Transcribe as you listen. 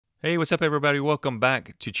Hey, what's up, everybody? Welcome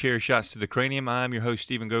back to Chairshots to the Cranium. I'm your host,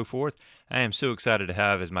 Steven Goforth. I am so excited to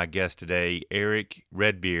have as my guest today Erick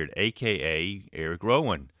Redbeard, aka Erick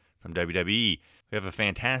Rowan from WWE. We have a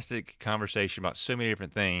fantastic conversation about so many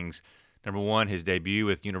different things. Number one, his debut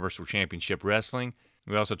with Universal Championship Wrestling.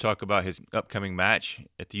 We also talk about his upcoming match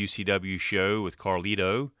at the UCW show with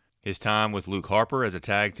Carlito, his time with Luke Harper as a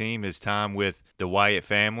tag team, his time with the Wyatt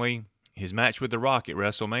family, his match with The Rock at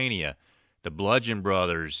WrestleMania, the Bludgeon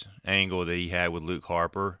Brothers angle that he had with Luke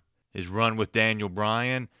Harper, his run with Daniel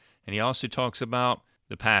Bryan, and he also talks about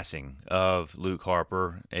the passing of Luke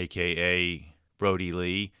Harper, aka Brodie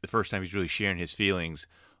Lee. The first time he's really sharing his feelings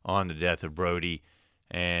on the death of Brodie,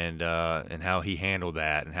 and how he handled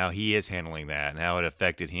that, and how he is handling that, and how it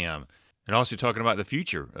affected him. And also talking about the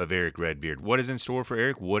future of Erick Redbeard. What is in store for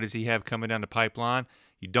Erick? What does he have coming down the pipeline?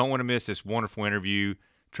 You don't want to miss this wonderful interview.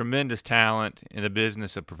 Tremendous talent in the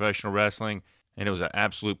business of professional wrestling, and it was an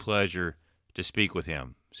absolute pleasure to speak with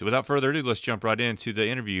him. So without further ado, let's jump right into the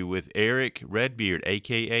interview with Erick Redbeard,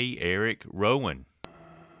 aka Erick Rowan.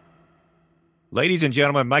 Ladies and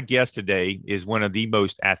gentlemen, my guest today is one of the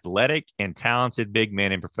most athletic and talented big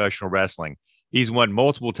men in professional wrestling. He's won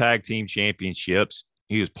multiple tag team championships.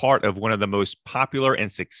 He was part of one of the most popular and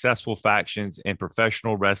successful factions in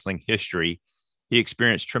professional wrestling history. He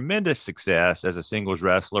experienced tremendous success as a singles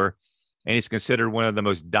wrestler, and he's considered one of the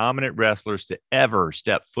most dominant wrestlers to ever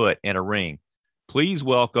step foot in a ring. Please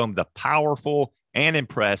welcome the powerful and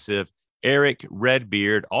impressive Erick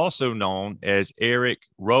Redbeard, also known as Erick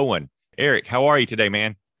Rowan. Erick, how are you today,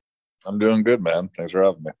 man? I'm doing good, man. Thanks for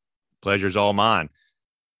having me. Pleasure's all mine.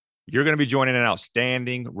 You're going to be joining an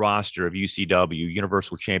outstanding roster of UCW,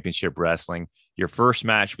 Universal Championship Wrestling. Your first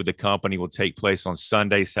match with the company will take place on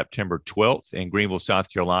Sunday, September 12th in Greenville, South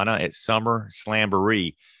Carolina at Summer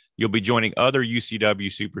Slamboree. You'll be joining other UCW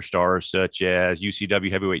superstars such as UCW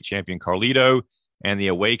Heavyweight Champion Carlito and The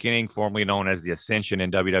Awakening, formerly known as The Ascension in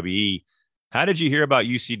WWE. How did you hear about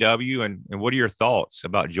UCW, and what are your thoughts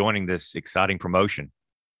about joining this exciting promotion?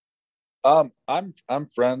 I'm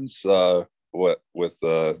friends with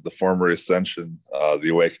the former Ascension, the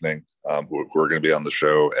Awakening, who are going to be on the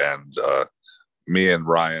show, and me and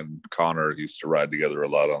Ryan Connor used to ride together a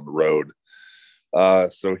lot on the road.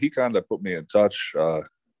 So he kind of put me in touch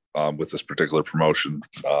with this particular promotion,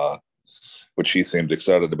 which he seemed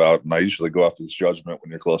excited about. And I usually go off his judgment when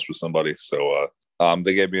you're close with somebody. So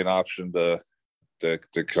they gave me an option to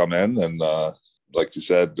come in, and like you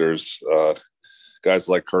said, there's guys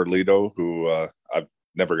like Carlito who I've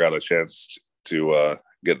never got a chance to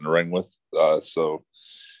get in the ring with. So,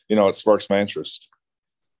 it sparks my interest.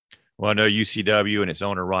 Well, I know UCW and its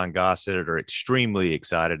owner, Ron Gossett, are extremely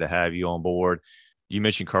excited to have you on board. You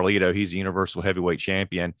mentioned Carlito. He's the Universal Heavyweight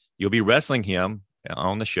Champion. You'll be wrestling him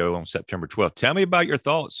on the show on September 12th. Tell me about your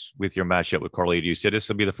thoughts with your matchup with Carlito. You said this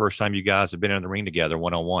will be the first time you guys have been in the ring together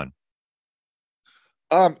one-on-one.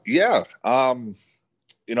 Yeah.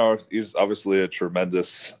 He's obviously a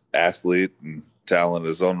tremendous athlete and talent in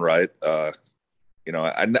his own right.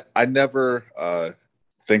 I never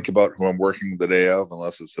think about who I'm working the day of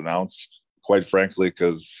unless it's announced, quite frankly,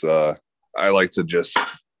 because I like to just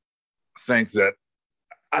think that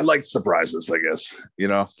I like surprises, I guess.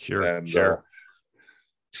 Sure, and sure.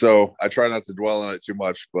 So I try not to dwell on it too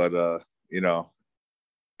much, but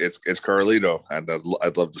it's Carlito, and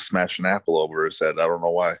I'd love to smash an apple over his head. I don't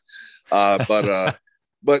know why,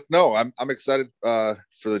 but no, I'm excited for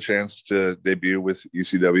the chance to debut with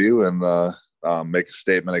UCW and make a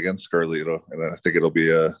statement against Carlito, and I think it'll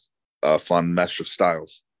be a fun mesh of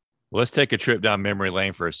styles. Well, let's take a trip down memory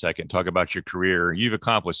lane for a second. Talk about your career. You've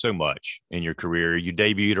accomplished so much in your career. You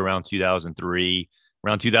debuted around 2003.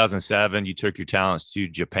 Around 2007, you took your talents to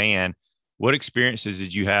Japan. What experiences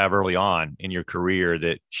did you have early on in your career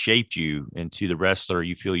that shaped you into the wrestler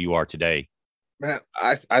you feel you are today? Man,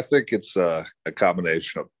 I think it's a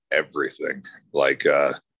combination of everything,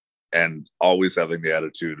 and always having the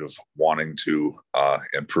attitude of wanting to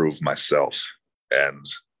improve myself. And,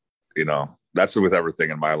 that's with everything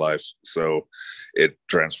in my life. So it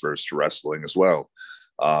transfers to wrestling as well.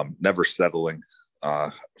 Never settling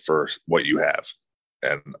for what you have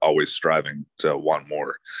and always striving to want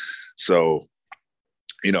more. So,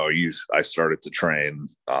 I started to train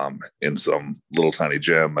in some little tiny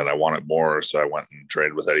gym, and I wanted more. So I went and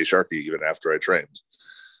trained with Eddie Sharkey even after I trained,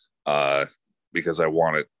 because I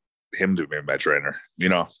wanted him to be my trainer,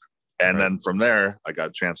 And Right. then from there, I got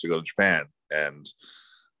a chance to go to Japan and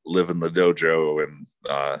live in the dojo and,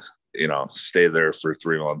 stay there for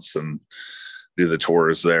 3 months and do the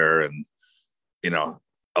tours there and,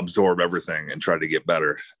 absorb everything and try to get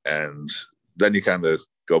better. And then you kind of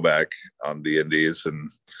go back on the indies, and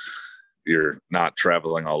you're not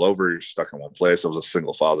traveling all over. You're stuck in one place. I was a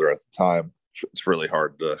single father at the time. It's really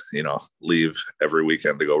hard to, leave every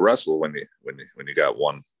weekend to go wrestle when you got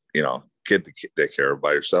one, kid to take care of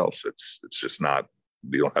by yourself. It's just not,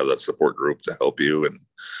 you don't have that support group to help you. And,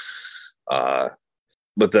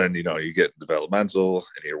 but then, you get developmental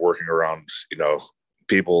and you're working around,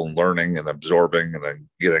 people and learning and absorbing, and then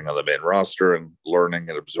getting on the main roster and learning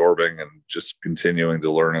and absorbing and just continuing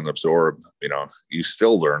to learn and absorb. You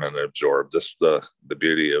still learn and absorb. This the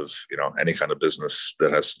beauty of any kind of business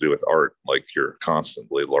that has to do with art. Like, you're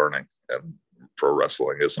constantly learning, and pro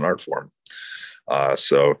wrestling is an art form.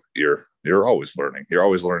 So you're always learning. You're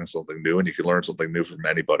always learning something new, and you can learn something new from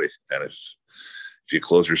anybody. And if you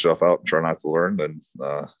close yourself out and try not to learn, then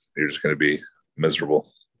you're just going to be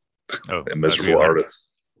miserable. A miserable artist.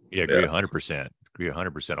 Yeah, agree 100%. Agree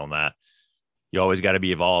 100% on that. You always got to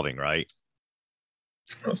be evolving, right?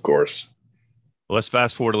 Of course. Well, let's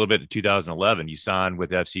fast forward a little bit to 2011. You signed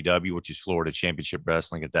with FCW, which is Florida Championship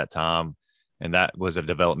Wrestling at that time, and that was a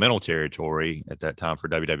developmental territory at that time for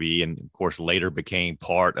WWE, and of course later became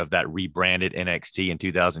part of that rebranded NXT in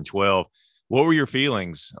 2012. What were your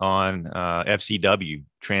feelings on FCW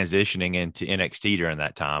transitioning into NXT during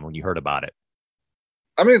that time when you heard about it?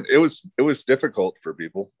 I mean, it was difficult for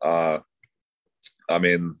people. I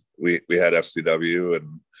mean, we had FCW,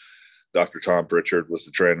 and Dr. Tom Pritchard was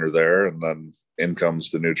the trainer there, and then in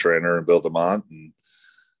comes the new trainer, Bill DeMont, and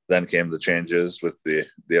then came the changes with the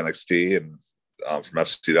NXT and from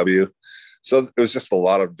FCW. So it was just a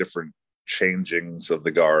lot of different changings of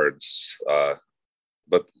the guards.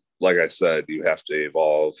 But like I said, you have to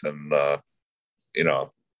evolve and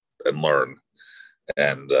and learn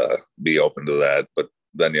and be open to that. But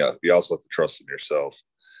then you also have to trust in yourself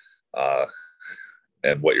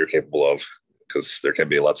and what you're capable of, because there can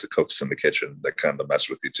be lots of cooks in the kitchen that kind of mess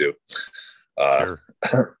with you too.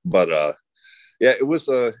 Sure. But yeah, it was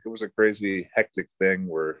a crazy, hectic thing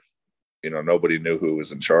where nobody knew who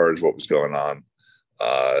was in charge, what was going on.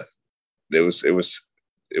 It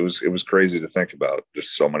was crazy to think about.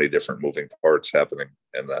 Just so many different moving parts happening,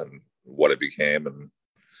 and then what it became, and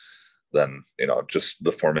then just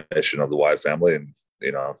the formation of the Wyatt family, and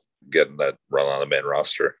getting that run on the main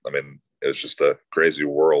roster. I mean, it was just a crazy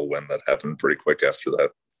whirlwind that happened pretty quick after that.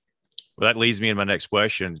 Well, that leads me to my next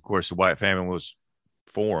question. Of course, the Wyatt family was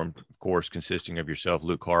formed, of course, consisting of yourself,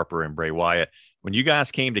 Luke Harper, and Bray Wyatt. When you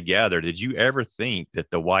guys came together, did you ever think that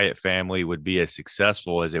the Wyatt family would be as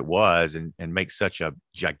successful as it was and make such a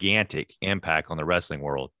gigantic impact on the wrestling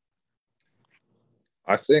world?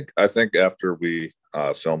 I think after we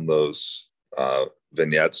filmed those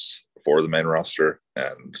vignettes for the main roster,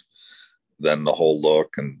 and then the whole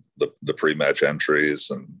look and the pre-match entries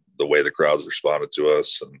and the way the crowds responded to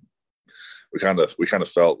us, and we kind of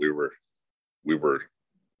felt we were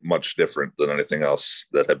much different than anything else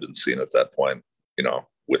that had been seen at that point,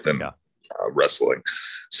 within wrestling.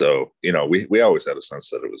 So, we always had a sense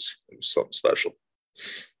that it was something special.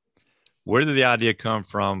 Where did the idea come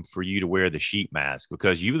from for you to wear the sheep mask?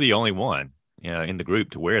 Because you were the only one, in the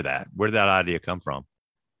group to wear that. Where did that idea come from?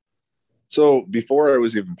 So before I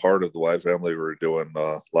was even part of the Wyatt family, we were doing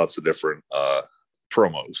lots of different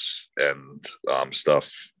promos and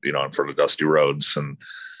stuff, in front of Dusty Rhodes and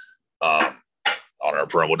on our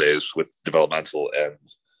promo days with developmental. And,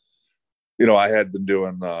 I had been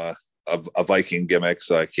doing a Viking gimmick.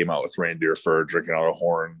 So I came out with reindeer fur, drinking out of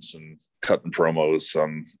horns, and cutting promos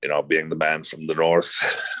on, being the man from the north.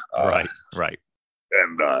 Right.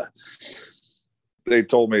 And they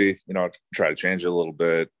told me, to try to change it a little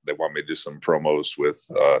bit. They want me to do some promos with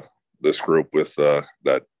this group with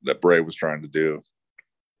that Bray was trying to do.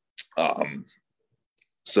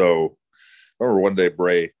 So I remember one day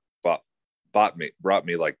Bray brought me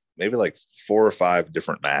maybe 4 or 5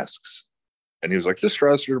 different masks, and he was like, "Just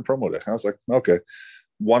try this during promo day." I was like, "Okay."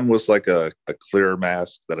 One was like a clear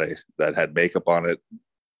mask that had makeup on it,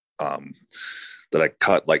 that I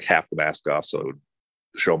cut like half the mask off so it would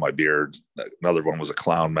show my beard. Another one was a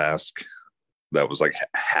clown mask that was like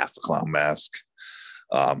half a clown mask.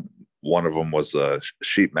 One of them was a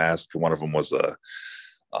sheep mask. One of them was a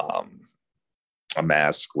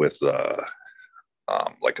mask with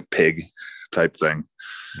like a pig type thing.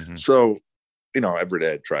 Mm-hmm. So, every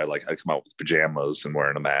day I'd try, I'd come out with pajamas and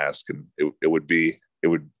wearing a mask, and it would be a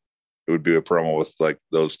promo with like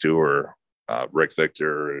those two, or Rick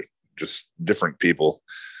Victor, or just different people,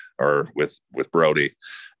 or with Brodie,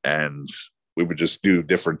 and we would just do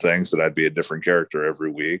different things, that I'd be a different character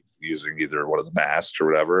every week using either one of the masks or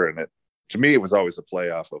whatever. And to me, it was always a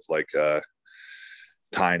play off of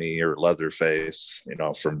Tiny or Leatherface,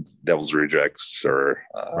 from Devil's Rejects or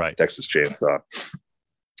Right. Texas Chainsaw,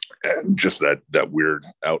 and just that weird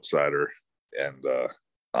outsider. And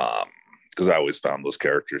because I always found those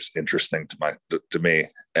characters interesting to me.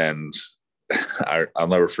 And I'll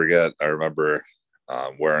never forget. I remember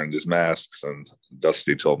wearing these masks, and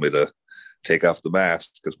Dusty told me to take off the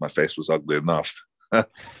mask because my face was ugly enough.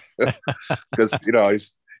 Because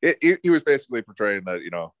he was basically portraying that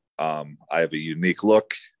I have a unique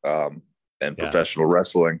look, and professional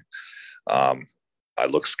wrestling. I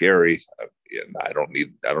look scary, and I don't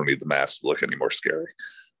need the mask to look any more scary.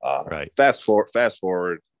 Right. Fast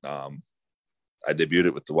forward. I debuted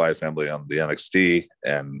it with the Wyatt family on the NXT,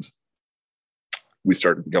 and we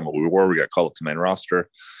started to become what we were. We got called up to main roster.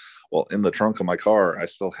 Well, in the trunk of my car, I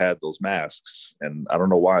still had those masks, and I don't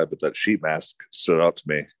know why, but that sheet mask stood out to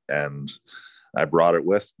me, and I brought it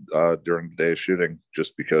with during the day of shooting,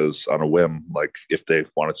 just because on a whim, like if they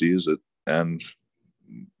wanted to use it. And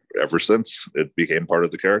ever since, it became part of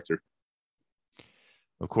the character.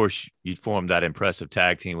 Of course, you formed that impressive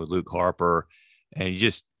tag team with Luke Harper, and you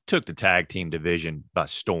just took the tag team division by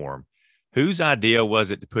storm. Whose idea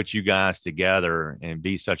was it to put you guys together and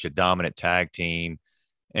be such a dominant tag team?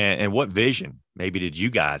 And what vision maybe did you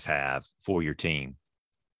guys have for your team?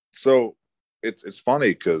 So it's funny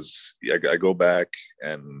because I go back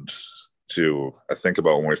and I think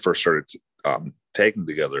about when we first started taking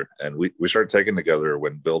together, and we started taking together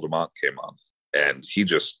when Bill DeMont came on, and he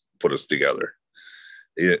just put us together.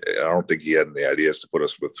 I don't think he had any ideas to put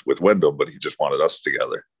us with Wyndham, but he just wanted us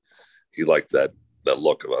together. He liked that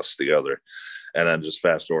look of us together. And then just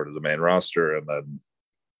fast forward to the main roster, and then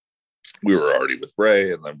we were already with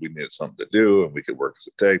Bray, and then we needed something to do, and we could work as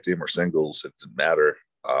a tag team or singles. It didn't matter.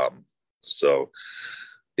 So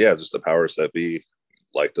yeah, just the powers that be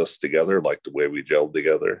liked us together, liked the way we gelled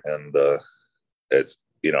together. And it's,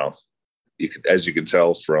 as you can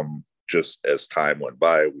tell from just as time went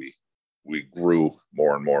by, we grew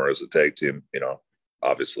more and more as a tag team,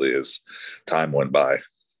 obviously as time went by.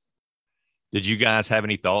 Did you guys have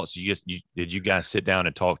any thoughts? Did you guys sit down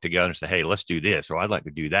and talk together and say, hey, let's do this, or I'd like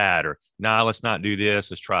to do that, or nah, let's not do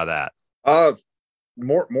this, let's try that?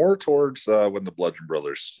 More towards when the Bludgeon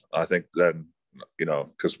Brothers, I think then,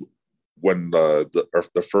 because when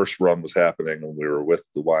the first run was happening and we were with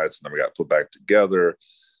the Wyatts and then we got put back together,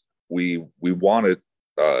 we wanted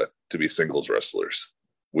to be singles wrestlers.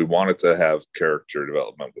 We wanted to have character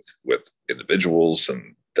development with individuals,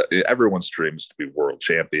 and everyone's dreams to be world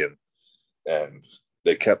champion. And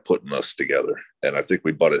they kept putting us together. And I think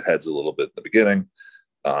we butted heads a little bit in the beginning.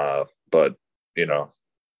 But,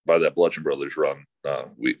 by that Bludgeon Brothers run,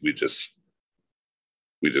 we just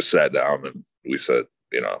sat down and we said,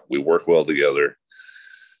 we work well together.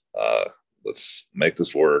 Let's make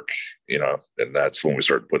this work, and that's when we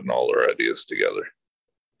started putting all our ideas together.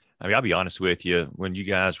 I mean, I'll be honest with you, when you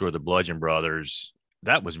guys were the Bludgeon Brothers,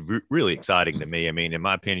 that was really exciting to me. I mean, in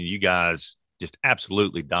my opinion, you guys just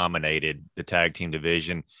absolutely dominated the tag team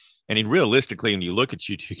division. And realistically, when you look at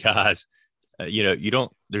you two guys,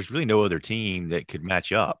 there's really no other team that could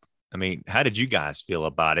match up. I mean, how did you guys feel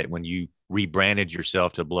about it when you rebranded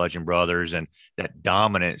yourself to Bludgeon Brothers and that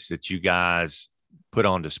dominance that you guys put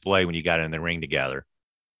on display when you got in the ring together?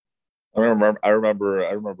 I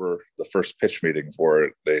remember the first pitch meeting for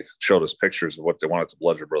it. They showed us pictures of what they wanted the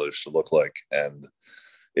Bludgeon Brothers to look like. And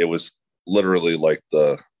it was literally like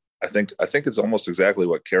I think it's almost exactly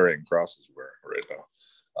what Karrion Kross is wearing right now.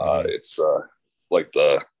 It's like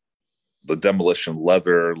the demolition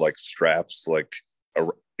leather, like straps, like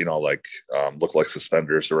look like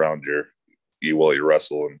suspenders around you while you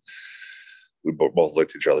wrestle. And we both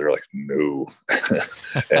looked at each other like, no.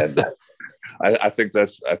 And I think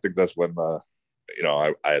that's when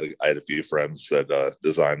I had a few friends that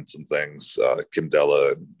designed some things, Kim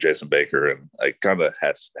Della and Jason Baker, and I kind of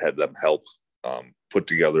had them help put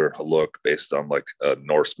together a look based on like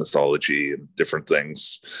Norse mythology and different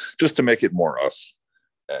things, just to make it more us,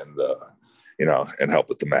 and and help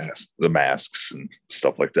with the masks and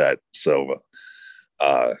stuff like that. So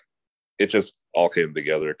it just all came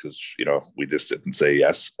together because we just didn't say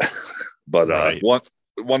yes. But right.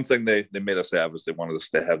 One thing they made us have is they wanted us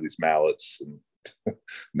to have these mallets, and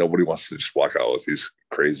nobody wants to just walk out with these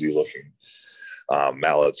crazy looking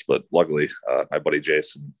mallets. But luckily, my buddy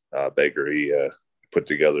Jason Baker, he put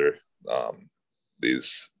together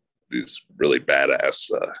these really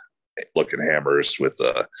badass looking hammers with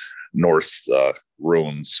Norse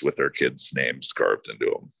runes with their kids' names carved into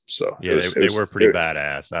them. So yeah, they were pretty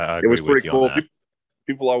badass. I agree with you on that.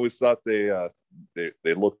 People always thought they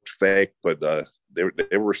looked fake, but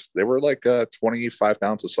they were like 25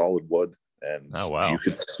 pounds of solid wood. and Oh, wow.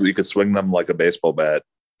 you could swing them like a baseball bat,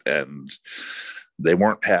 and they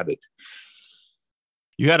weren't padded.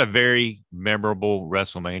 You had a very memorable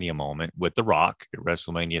WrestleMania moment with The Rock at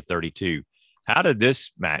WrestleMania 32. How did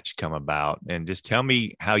this match come about? And just tell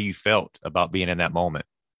me how you felt about being in that moment.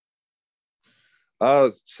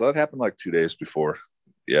 So that happened like 2 days before.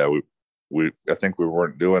 Yeah, we I think we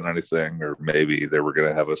weren't doing anything, or maybe they were going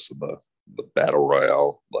to have us in the battle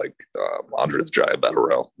royale, like Andre the Giant battle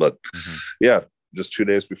royale. But Mm-hmm. yeah, just 2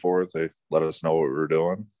 days before they let us know what we were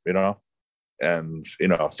doing, And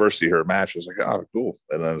first you hear a match, it's like, oh, cool,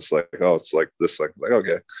 and then it's like, oh, it's like this, like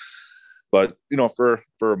okay. But for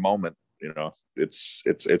a moment,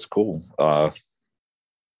 it's cool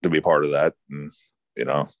to be part of that, and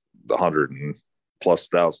the 100+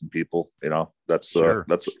 thousand people. Sure.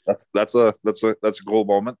 That's a cool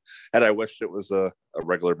moment. Had I wished it was a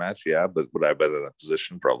regular match, yeah, but would I have been in a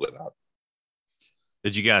position? Probably not.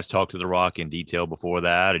 Did you guys talk to The Rock in detail before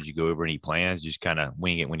that? Did you go over any plans? Just kind of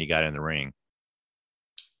wing it when you got in the ring?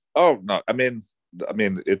 Oh no, I mean,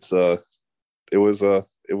 it was a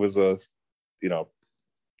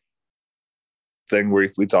thing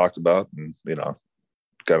we talked about, and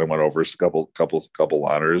kind of went over a couple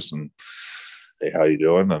liners, and hey, how you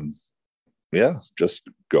doing? And yeah, just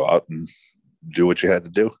go out and do what you had to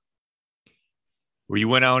do. Where you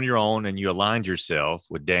went out on your own and you aligned yourself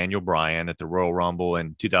with Daniel Bryan at the Royal Rumble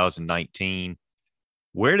in 2019.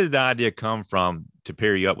 Where did the idea come from to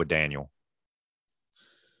pair you up with Daniel?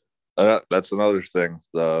 That's another thing.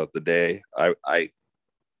 The day I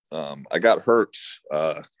got hurt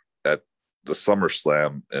at the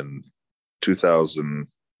SummerSlam in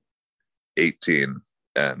 2018,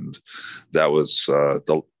 and that was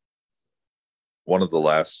the one of the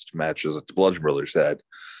last matches that the Bludgeon Brothers had.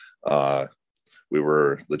 We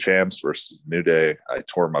were the champs versus New Day. I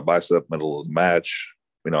tore my bicep middle of the match.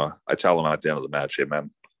 I tell him at the end of the match, "Hey man,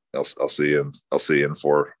 I'll see you. I'll see you in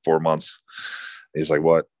 4 months." He's like,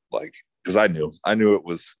 "What?" Like, because I knew it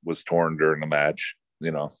was torn during the match.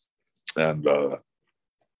 And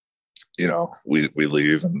we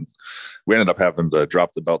leave, and we ended up having to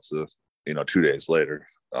drop the belts 2 days later.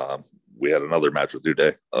 We had another match with New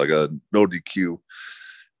Day, like a no DQ,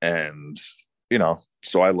 and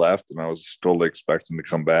so I left, and I was totally expecting to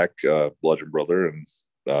come back, Bludgeon Brother, and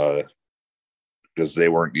because they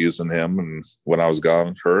weren't using him, and when I was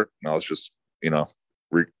gone, hurt, and I was just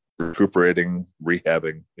recuperating,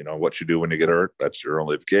 rehabbing. What you do when you get hurt, that's your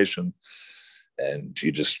only vacation, and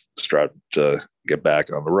you just strive to get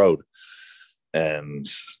back on the road. And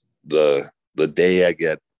the day I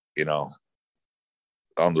get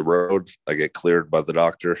on the road, I get cleared by the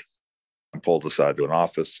doctor. I'm pulled aside to an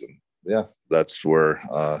office, and yeah, that's where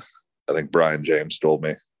I think Brian James told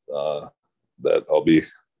me that I'll be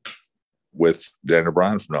with Daniel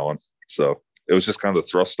Bryan from now on. So it was just kind of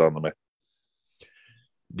thrust onto me.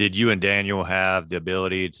 Did you and Daniel have the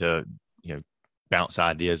ability to, bounce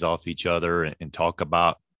ideas off each other and talk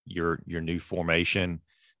about your new formation,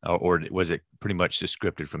 or was it pretty much just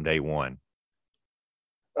scripted from day one?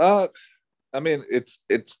 I mean,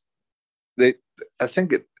 I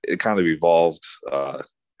think it kind of evolved,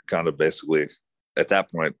 kind of basically at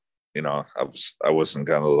that point. I wasn't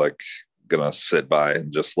kind of like gonna sit by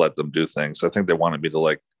and just let them do things. I think they wanted me to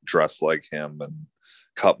like dress like him and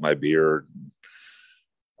cut my beard.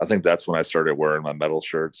 I think that's when I started wearing my metal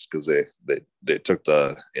shirts, because they took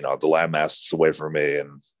the the land masks away from me,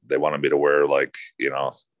 and they wanted me to wear like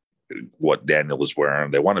what Daniel was wearing.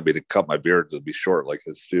 They wanted me to cut my beard to be short like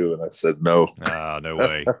his too, and I said no. No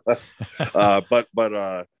way. But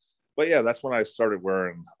yeah, that's when I started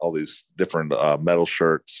wearing all these different metal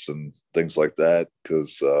shirts and things like that,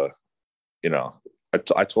 because I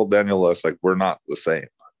told Daniel, I was like, we're not the same,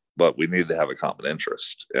 but we need to have a common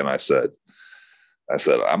interest, and I said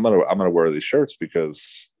I'm gonna wear these shirts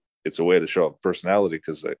because it's a way to show up personality,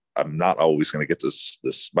 because I'm not always going to get this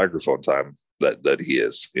microphone time that he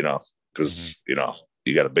is, because you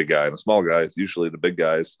got a big guy and a small guy. It's usually the big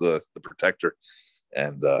guy is the protector,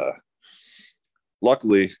 and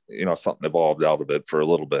luckily something evolved out of it for a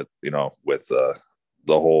little bit, with the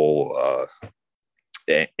whole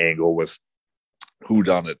angle with who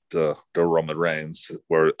done it to Roman Reigns,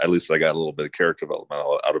 where at least I got a little bit of character development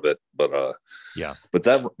out of it. But yeah, but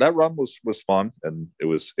that run was fun, and it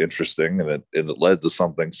was interesting, and it led to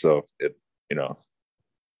something. So it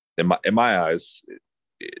in my eyes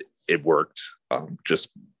it worked. Just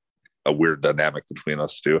a weird dynamic between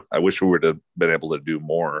us two. I wish we would have been able to do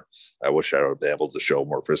more. I wish I would have been able to show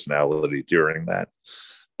more personality during that,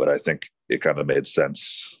 but I think it kind of made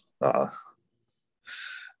sense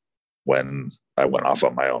when I went off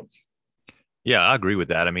on my own. Yeah, I agree with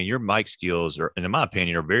that. I mean, your mic skills are, and in my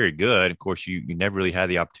opinion, are very good. Of course, you never really had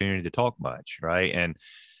the opportunity to talk much, right? And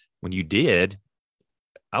when you did,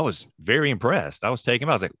 I was very impressed. I was taken.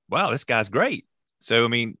 I was like, wow, this guy's great. So, I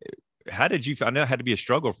mean, how did you? I know it had to be a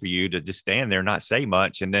struggle for you to just stand there, and not say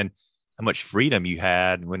much, and then how much freedom you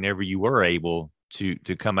had whenever you were able to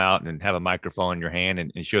come out and have a microphone in your hand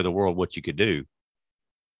and show the world what you could do.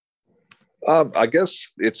 I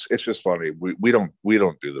guess it's just funny. We don't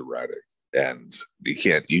do the writing, and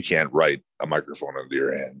you can't write a microphone into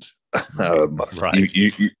your hand. Right.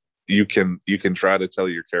 You, Right. you can try to tell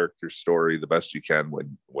your character's story the best you can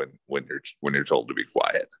when you're told to be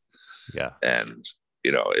quiet. Yeah. And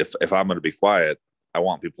if I'm going to be quiet, I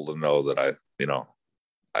want people to know that I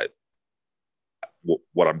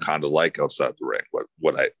what I'm kind of like outside the ring,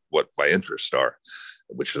 what my interests are,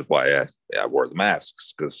 which is why I wore the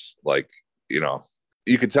masks, because you know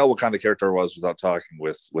you could tell what kind of character I was without talking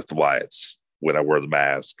with the Wyatts when I wore the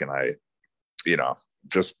mask, and I you know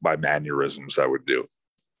just my mannerisms I would do.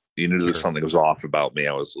 You knew that Sure. something was off about me.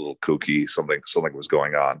 I was a little kooky. Something was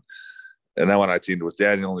going on. And then when I teamed with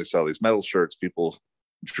Daniel and we saw these metal shirts, people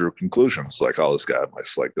drew conclusions like, "Oh, this guy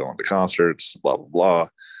must like going to concerts, blah blah blah."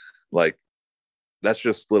 Like that's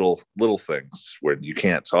just little things when you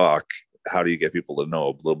can't talk. How do you get people to know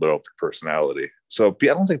a little bit of your personality? So I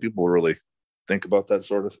don't think people really think about that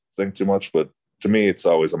sort of thing too much, but to me, it's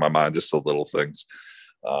always on my mind, just the little things.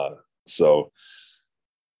 So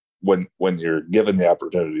when you're given the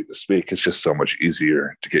opportunity to speak, it's just so much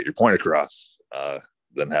easier to get your point across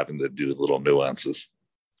than having to do little nuances.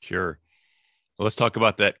 Sure. Well, let's talk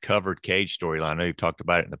about that covered cage storyline. I know you've talked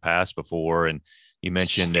about it in the past before, and you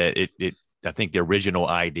mentioned that it I think the original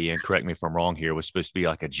idea, and correct me if I'm wrong here, was supposed to be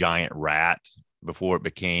like a giant rat before it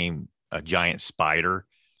became a giant spider.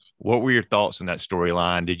 What were your thoughts on that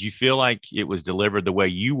storyline? Did you feel like it was delivered the way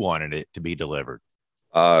you wanted it to be delivered?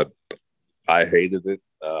 Uh, I hated it.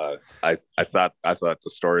 I thought the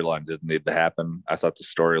storyline didn't need to happen. I thought the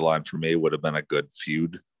storyline for me would have been a good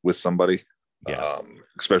feud with somebody, Yeah.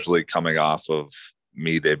 especially coming off of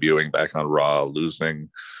me debuting back on Raw, losing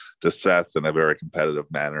to Seth in a very competitive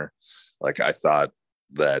manner. Like I thought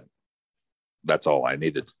that that's all I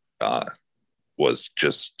needed was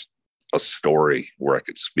just a story where I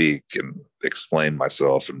could speak and explain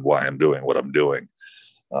myself and why I'm doing what I'm doing.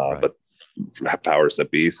 Right. But powers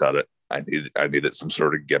that be thought it I needed some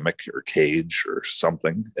sort of gimmick or cage or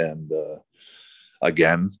something. And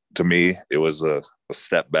again, to me, it was a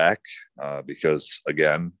step back because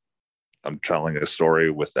again, I'm telling a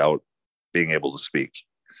story without being able to speak.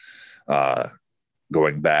 Uh,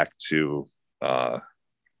 Going back to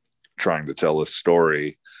trying to tell a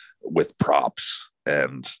story with props.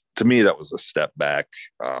 And to me, that was a step back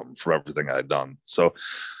from everything I'd done. So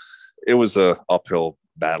it was a uphill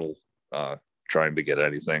battle trying to get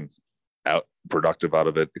anything out productive out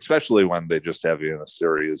of it, especially when they just have you in a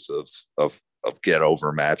series of get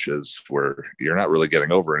over matches where you're not really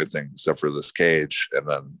getting over anything except for this cage. And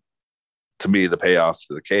then to me, the payoff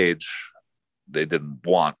to the cage, they didn't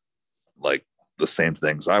want like the same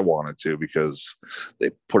things I wanted to because they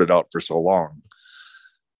put it out for so long.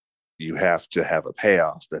 You have to have a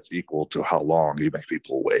payoff that's equal to how long you make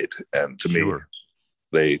people wait. And to me, Sure.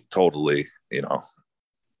 they totally,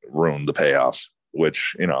 ruined the payoff,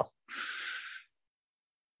 which,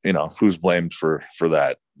 who's blamed for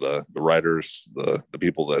that? The writers, the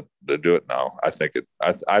people that do it now. I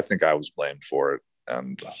think I was blamed for it.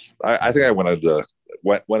 And I think I Mhm.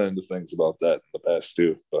 went into things about that in the past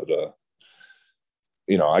too. But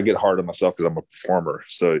I get hard on myself because I'm a performer.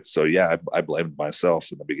 So yeah, I blamed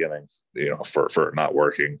myself in the beginning, for it not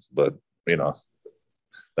working. But you know,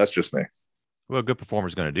 that's just me. Well, a good performer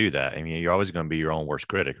is going to do that. I mean, you're always going to be your own worst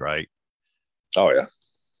critic, right? Oh yeah.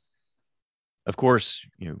 Of course,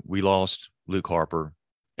 we lost Luke Harper,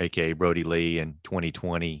 aka Brodie Lee, in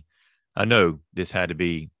 2020. I know this had to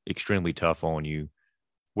be extremely tough on you.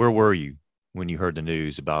 Where were you when you heard the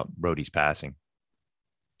news about Brodie's passing?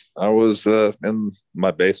 I was in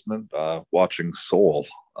my basement watching Soul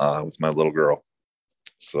with my little girl.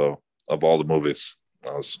 So of all the movies,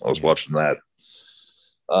 I was Yeah. watching that.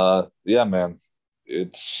 Yeah, man,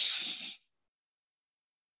 it's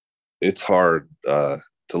it's hard to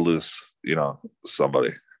lose,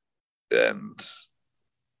 somebody, and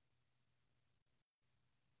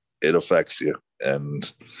it affects you.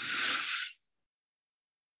 And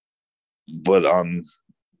but on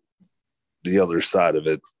the other side of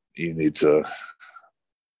it, you need to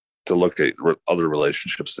look at other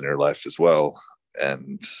relationships in your life as well,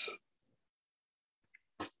 and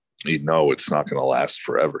it's not going to last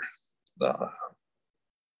forever. Uh,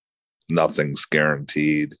 Nothing's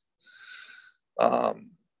guaranteed.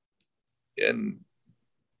 And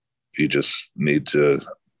you just need to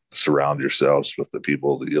surround yourselves with the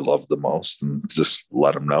people that you love the most and just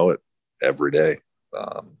let them know it every day,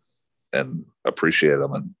 and appreciate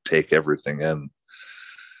them and take everything in,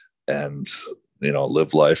 and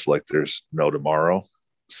live life like there's no tomorrow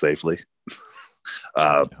safely.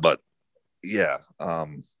 But yeah, I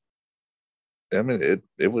mean,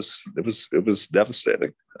 it was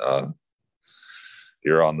devastating.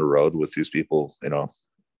 You're on the road with these people, and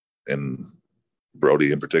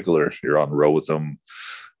Brodie in particular, you're on the road with them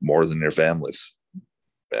more than your families.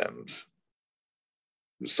 And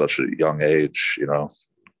such a young age,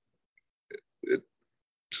 it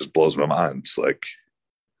just blows my mind. It's like,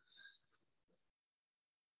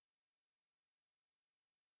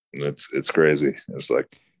 it's crazy. It's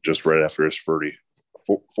like just right after his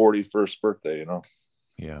 41st birthday,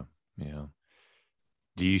 Yeah. Yeah.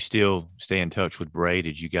 Do you still stay in touch with Bray?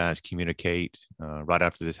 Did you guys communicate right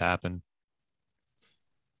after this happened?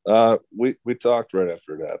 We talked right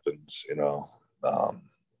after it happened. Um,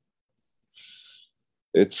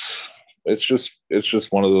 it's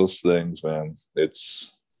just one of those things, man.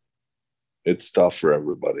 It's tough for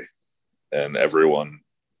everybody, and everyone,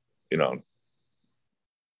 you know,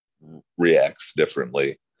 reacts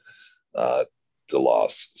differently to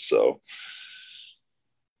loss. So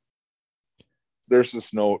there's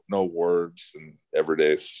just no words, and every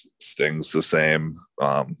day stings the same.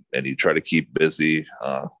 And you try to keep busy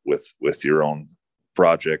with your own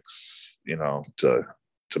projects,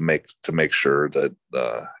 to make sure that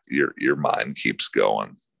your mind keeps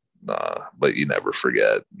going. But you never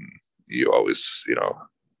forget. You always,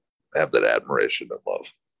 have that admiration and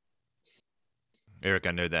love. Erick,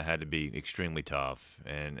 I know that had to be extremely tough.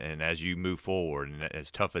 And as you move forward, and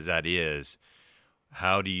as tough as that is,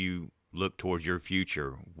 how do you look towards your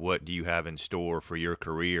future? What do you have in store for your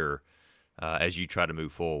career as you try to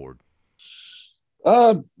move forward?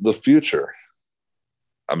 The future.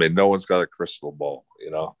 I mean, no one's got a crystal ball,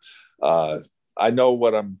 I know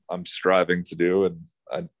what I'm striving to do,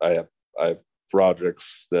 and I have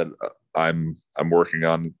projects that I'm working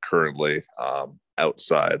on currently,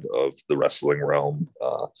 outside of the wrestling realm,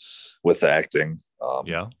 with acting.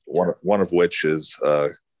 Yeah. One of which is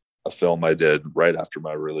a film I did right after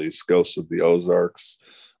my release, Ghosts of the Ozarks,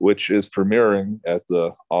 which is premiering at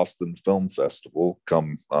the Austin Film Festival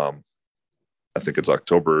come, I think it's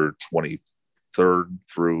October 23rd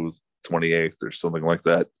through 28th or something like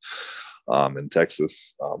that, in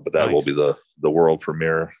Texas. But that will Nice. be the world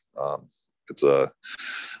premiere. It's a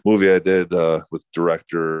movie I did with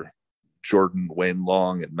director Jordan Wayne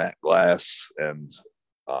Long and Matt Glass. And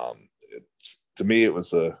to me, it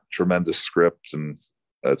was a tremendous script, and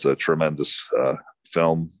it's a tremendous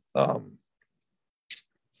film.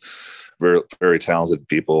 Very, very talented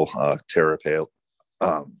people. Tara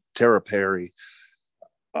Perry,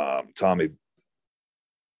 Tommy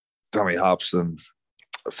Hobson,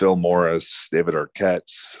 Phil Morris, David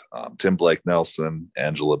Arquette, Tim Blake Nelson,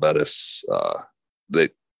 Angela Bettis. They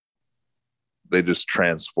just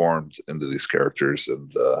transformed into these characters,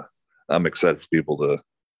 and I'm excited for people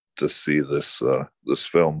to see this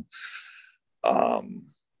film.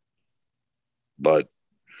 But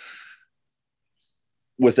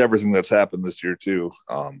with everything that's happened this year too,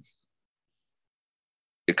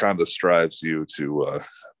 it kind of strives you to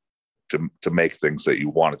make things that you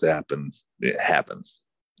want it to happen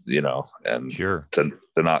and Sure. to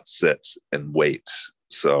not sit and wait.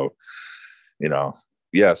 So,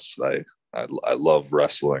 yes, I love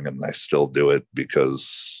wrestling, and I still do it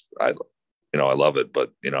because I love it.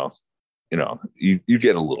 But you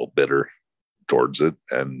get a little bitter towards it,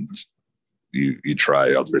 and you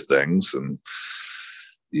try other things, and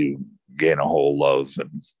you gain a whole love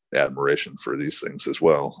and admiration for these things as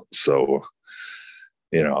well. So,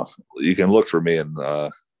 you can look for me in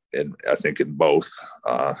I think in both,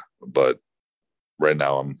 but right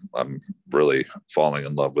now I'm really falling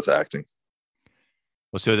in love with acting.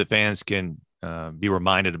 Well, so that fans can be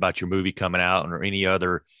reminded about your movie coming out or any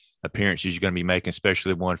other appearances you're going to be making,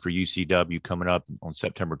 especially one for UCW coming up on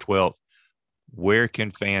September 12th. Where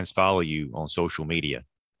can fans follow you on social media?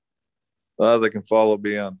 They can follow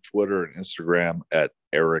me on Twitter and Instagram at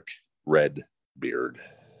Erick Redbeard.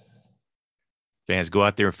 Fans, go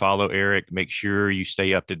out there and follow Erick. Make sure you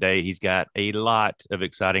stay up to date. He's got a lot of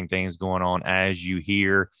exciting things going on, as you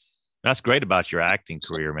hear. That's great about your acting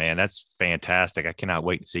career, man. That's fantastic. I cannot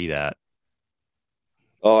wait to see that.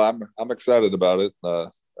 Oh, I'm excited about it.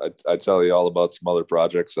 I tell you all about some other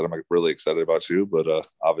projects that I'm really excited about too, but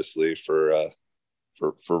obviously for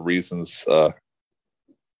reasons of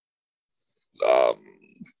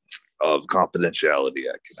confidentiality,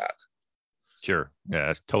 I cannot. Sure. Yeah,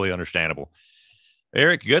 that's totally understandable.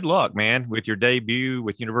 Erick, good luck, man, with your debut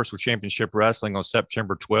with Universal Championship Wrestling on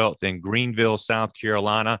September 12th in Greenville, South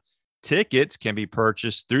Carolina. Tickets can be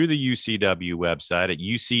purchased through the UCW website at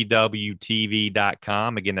ucwtv.com.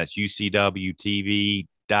 Again, that's ucwtv.com.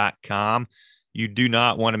 You do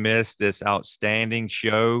not want to miss this outstanding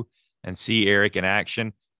show and see Erick in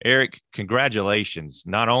action. Erick, congratulations,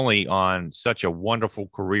 not only on such a wonderful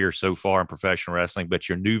career so far in professional wrestling, but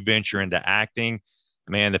your new venture into acting.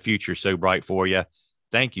 Man, the future is so bright for you.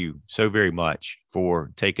 Thank you so very much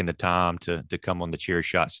for taking the time to come on the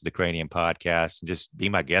Chairshots to the Cranium podcast and just be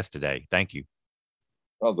my guest today. Thank you.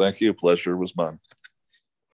 Oh, thank you. Pleasure was mine.